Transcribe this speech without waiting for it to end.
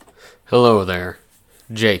Hello there,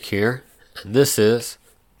 Jake here, and this is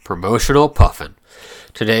Promotional Puffin.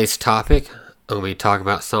 Today's topic, I'm going to be talking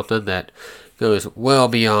about something that goes well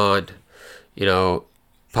beyond,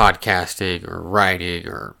 podcasting or writing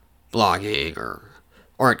or blogging or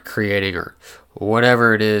art creating or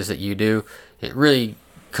whatever it is that you do. It really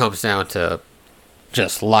comes down to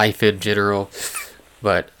just life in general,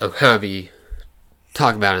 but I'm going to be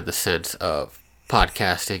talking about it in the sense of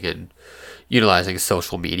podcasting and utilizing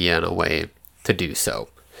social media in a way to do so.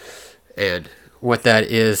 And what that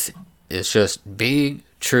is just being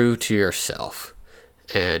true to yourself.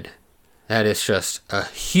 And that is just a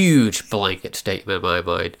huge blanket statement in my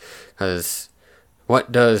mind. Because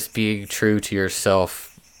what does being true to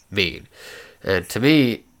yourself mean? And to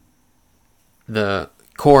me, the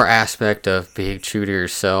core aspect of being true to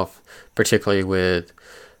yourself, particularly with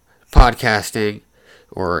podcasting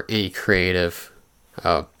or any creative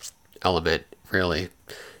element, really,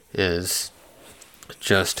 is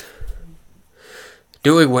just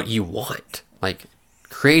doing what you want. Like,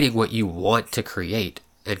 creating what you want to create.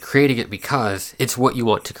 And creating it because it's what you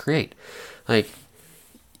want to create. Like,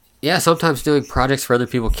 yeah, sometimes doing projects for other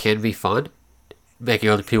people can be fun. Making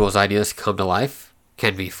other people's ideas come to life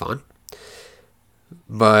can be fun.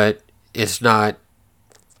 But it's not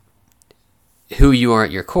who you are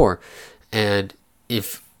at your core. And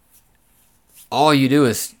if all you do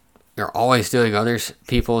is you're always doing other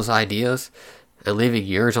people's ideas and leaving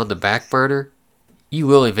yours on the back burner, you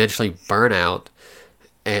will eventually burn out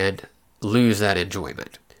and lose that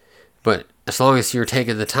enjoyment. But as long as you're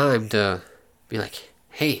taking the time to be like,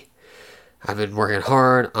 hey, I've been working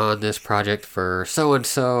hard on this project for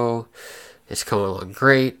so-and-so, it's coming along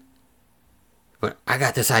great, but I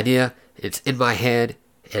got this idea, it's in my head,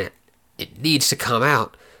 and it needs to come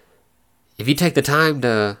out. If you take the time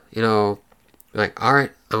to, like,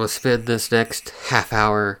 alright, I'm going to spend this next half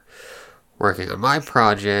hour working on my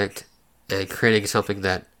project and creating something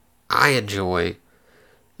that I enjoy,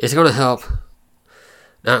 it's going to help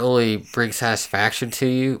not only bring satisfaction to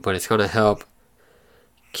you, but it's going to help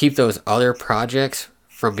keep those other projects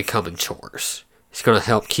from becoming chores. It's going to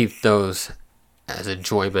help keep those as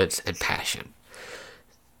enjoyments and passion.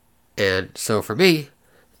 And so for me,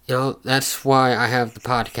 that's why I have the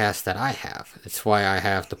podcast that I have. It's why I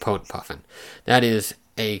have the Potent Puffin. That is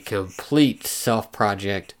a complete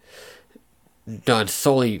self-project done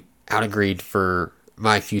solely out of greed for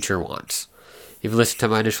my future wants. If you listened to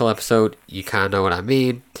my initial episode, you kind of know what I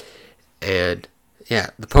mean. And yeah,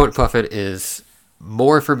 the Potent Puffin is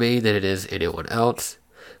more for me than it is anyone else.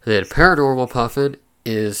 And then Paranormal Puffin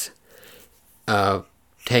is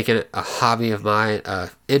taking a hobby of mine,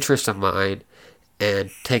 interest of mine,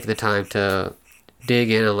 and taking the time to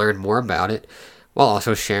dig in and learn more about it, while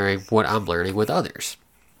also sharing what I'm learning with others.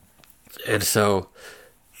 And so,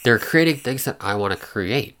 they're creating things that I want to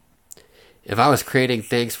create. If I was creating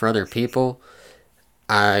things for other people,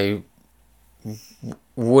 I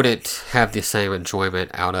wouldn't have the same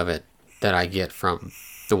enjoyment out of it that I get from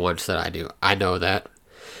the ones that I do. I know that,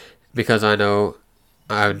 because I know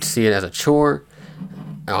I would see it as a chore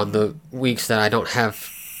on the weeks that I don't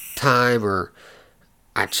have time, or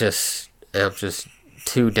I'm just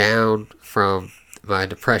too down from my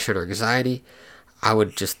depression or anxiety. I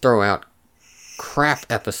would just throw out crap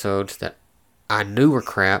episodes that I knew were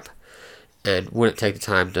crap and wouldn't take the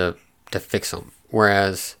time to fix them.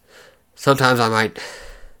 Whereas sometimes I might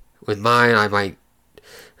put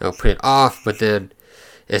it off, but then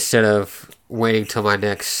instead of waiting till my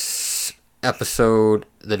next episode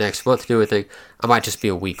the next month to do a thing, I might just be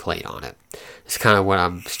a week late on it. It's kind of what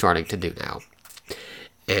I'm starting to do now.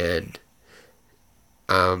 And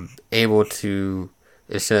I'm able to,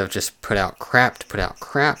 instead of just put out crap,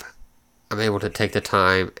 I'm able to take the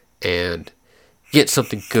time and get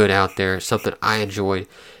something good out there, something I enjoy.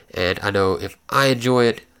 And I know if I enjoy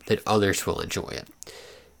it, then others will enjoy it.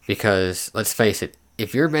 Because, let's face it,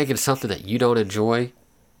 if you're making something that you don't enjoy,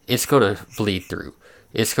 it's going to bleed through.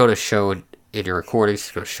 It's going to show in your recordings,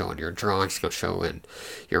 it's going to show in your drawings, it's going to show in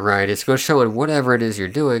your writing, it's going to show in whatever it is you're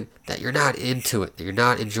doing, that you're not into it, that you're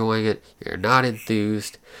not enjoying it, you're not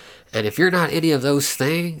enthused. And if you're not any of those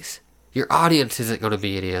things, your audience isn't going to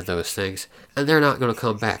be any of those things, and they're not going to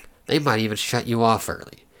come back. They might even shut you off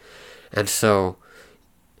early. And so,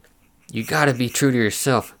 you got to be true to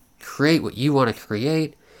yourself. Create what you want to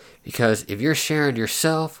create, because if you're sharing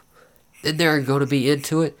yourself, then they're going to be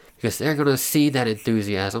into it, because they're going to see that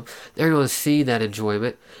enthusiasm, they're going to see that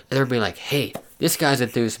enjoyment, and they're going to be like, hey, this guy's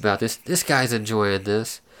enthused about this guy's enjoying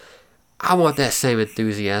this, I want that same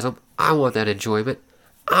enthusiasm, I want that enjoyment,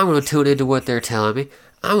 I'm going to tune into what they're telling me,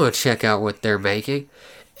 I'm going to check out what they're making,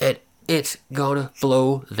 and it's gonna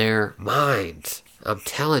blow their minds. I'm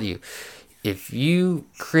telling you, if you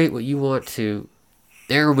create what you want to,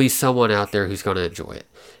 there will be someone out there who's gonna enjoy it.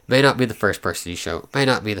 May not be the first person you show, may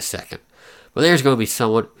not be the second, but there's gonna be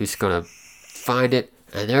someone who's gonna find it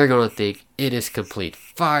and they're gonna think it is complete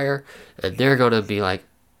fire, and they're gonna be like,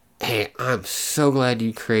 hey, I'm so glad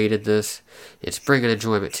you created this. It's bringing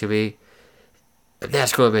enjoyment to me. And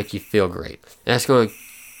that's going to make you feel great. That's going to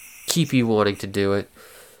keep you wanting to do it,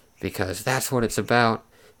 because that's what it's about,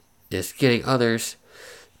 is getting others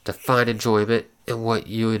to find enjoyment in what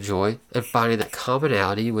you enjoy and finding that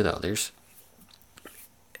commonality with others.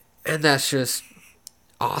 And that's just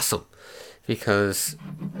awesome, because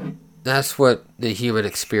that's what the human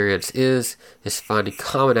experience is finding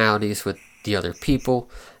commonalities with the other people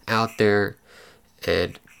out there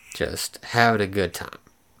and just having a good time.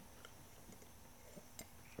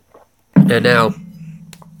 And now,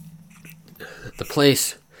 the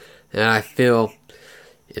place that I feel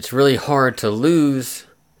it's really hard to lose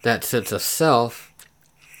that sense of self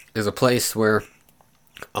is a place where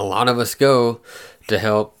a lot of us go to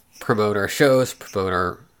help promote our shows, promote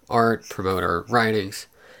our art, promote our writings,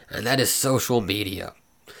 and that is social media.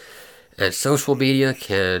 And social media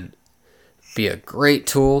can be a great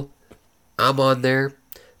tool. I'm on there,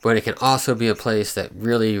 but it can also be a place that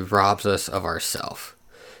really robs us of ourself,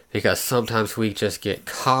 because sometimes we just get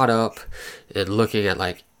caught up in looking at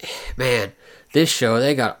like, man, this show,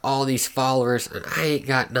 they got all these followers and I ain't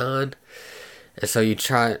got none. And so you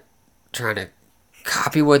trying to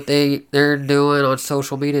copy what they're doing on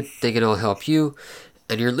social media, thinking it'll help you,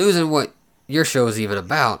 and you're losing what your show is even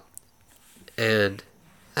about. And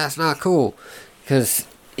that's not cool, because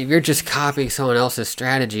if you're just copying someone else's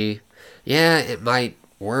strategy, yeah, it might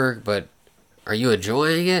work, but are you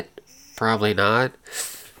enjoying it? Probably not.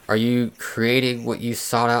 Are you creating what you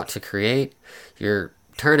sought out to create? You're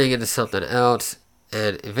turning into something else,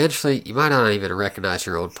 and eventually you might not even recognize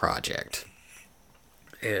your own project.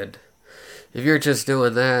 And if you're just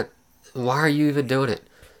doing that, why are you even doing it?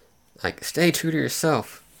 Like, stay true to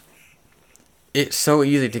yourself. It's so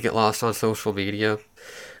easy to get lost on social media.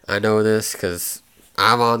 I know this because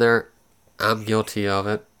I'm on there. I'm guilty of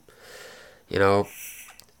it. You know,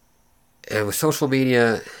 and with social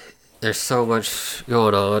media, there's so much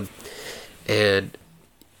going on. And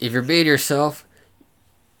if you're being yourself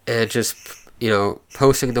and just,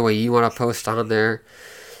 posting the way you want to post on there,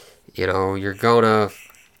 you're going to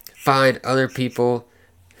find other people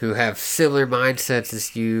who have similar mindsets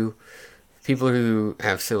as you, people who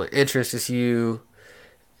have similar interests as you,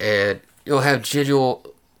 and you'll have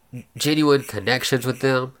genuine connections with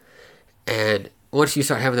them. And once you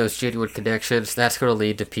start having those genuine connections, that's going to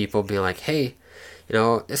lead to people being like, hey,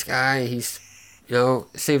 this guy, he's,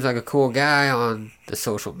 seems like a cool guy on the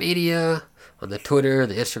social media, on the Twitter,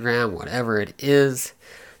 the Instagram, whatever it is.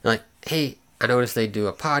 They're like, hey, I noticed they do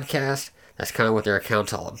a podcast. That's kind of what their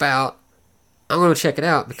account's all about. I'm going to check it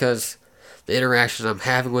out because the interactions I'm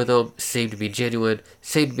having with them seem to be genuine,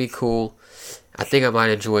 seem to be cool. I think I might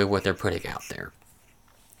enjoy what they're putting out there.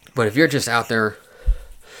 But if you're just out there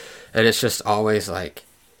and it's just always like,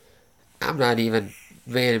 I'm not even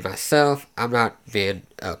being myself, I'm not being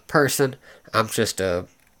a person, I'm just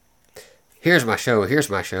here's my show, here's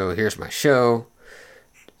my show, here's my show,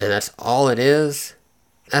 and that's all it is,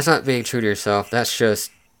 that's not being true to yourself. That's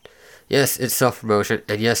just, yes, it's self-promotion,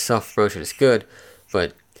 and yes, self-promotion is good,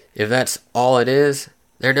 but if that's all it is,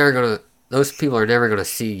 those people are never gonna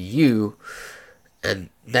see you, and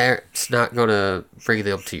that's not gonna bring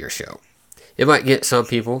them to your show. It might get some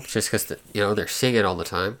people just because they're singing all the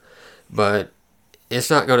time, but it's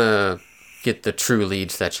not gonna get the true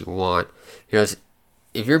leads that you want. Because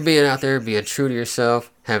if you're being out there, being true to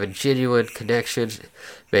yourself, having genuine connections,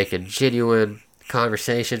 making genuine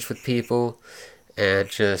conversations with people, and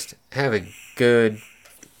just having good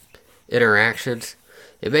interactions,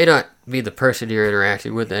 it may not be the person you're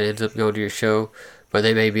interacting with that ends up going to your show, but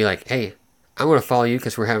they may be like, hey, I'm going to follow you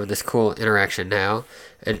because we're having this cool interaction now,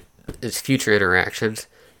 and it's future interactions,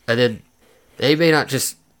 and then they may not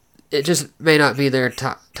just, it just may not be their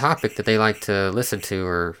topic that they like to listen to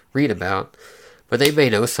or read about, but they may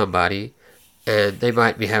know somebody, and they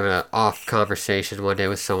might be having an off conversation one day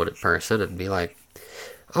with someone in person and be like,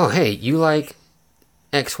 oh, hey, you like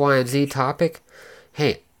X, Y, and Z topic?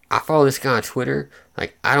 Hey, I follow this guy on Twitter.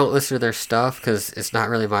 Like, I don't listen to their stuff because it's not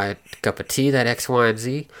really my cup of tea, that X, Y, and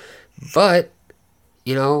Z. But,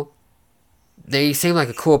 they seem like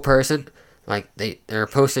a cool person. Like, they're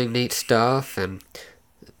posting neat stuff, and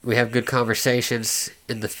we have good conversations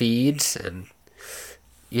in the feeds, and,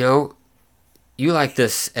 you like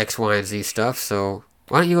this X, Y, and Z stuff, so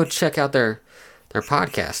why don't you go check out their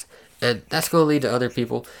podcast? And that's going to lead to other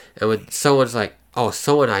people. And when someone's like, oh,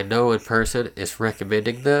 someone I know in person is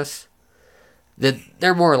recommending this, then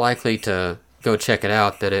they're more likely to go check it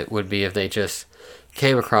out than it would be if they just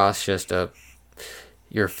came across just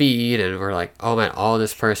your feed and were like, oh man, all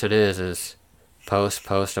this person is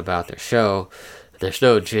post about their show. There's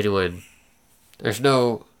no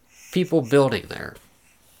people building there.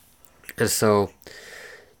 And so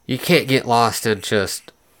you can't get lost in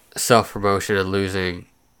just self-promotion and losing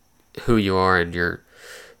who you are and your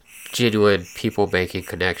genuine people-making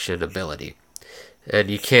connection ability. And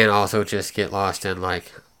you can't also just get lost in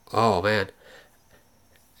like, oh man,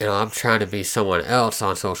 I'm trying to be someone else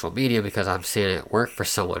on social media because I'm seeing it work for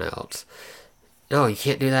someone else. No, you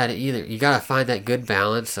can't do that either. You gotta find that good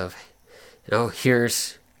balance of,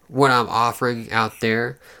 here's what I'm offering out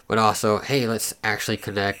there, but also, hey, let's actually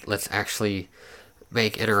connect. Let's actually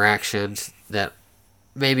make interactions that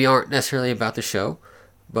maybe aren't necessarily about the show,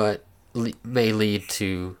 but may lead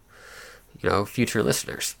to, future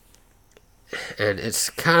listeners. And it's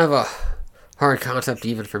kind of a hard concept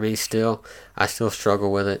even for me still. I still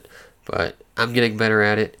struggle with it, but I'm getting better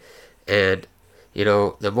at it. And,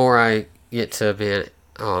 the more I get to being,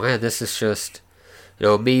 oh man, this is just,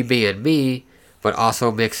 me being me, but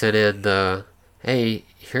also mixing in the, hey,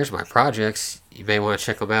 here's my projects. You may want to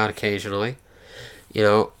check them out occasionally.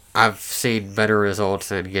 I've seen better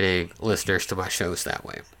results in getting listeners to my shows that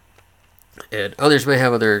way. And others may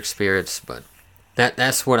have other experience, but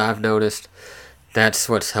that's what I've noticed. That's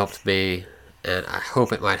what's helped me, and I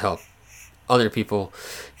hope it might help other people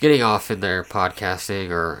getting off in their podcasting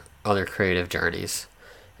or other creative journeys.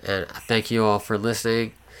 And I thank you all for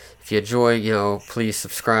listening. If you enjoy, please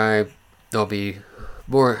subscribe. There'll be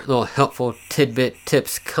more little helpful tidbit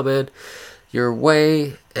tips coming your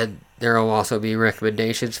way, and there will also be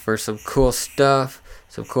recommendations for some cool stuff,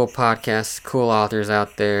 some cool podcasts, cool authors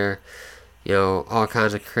out there, all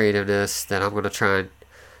kinds of creativeness that I'm going to try and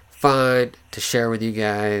find to share with you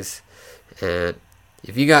guys. And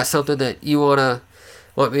if you got something that you want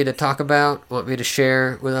me to talk about, want me to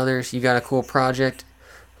share with others, you got a cool project,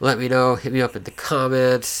 let me know. Hit me up in the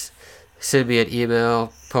comments. Send me an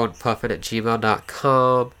email,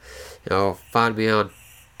 potentpuffin@gmail.com. Find me on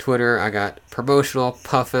Twitter. I got Promotional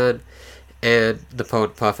Puffin and the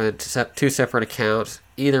Potent Puffin, two separate accounts.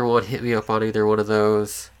 Either one, hit me up on either one of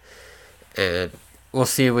those. And we'll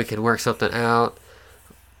see if we can work something out.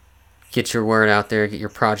 Get your word out there, get your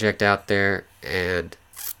project out there, and,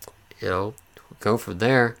 go from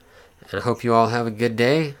there. And I hope you all have a good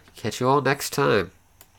day. Catch you all next time.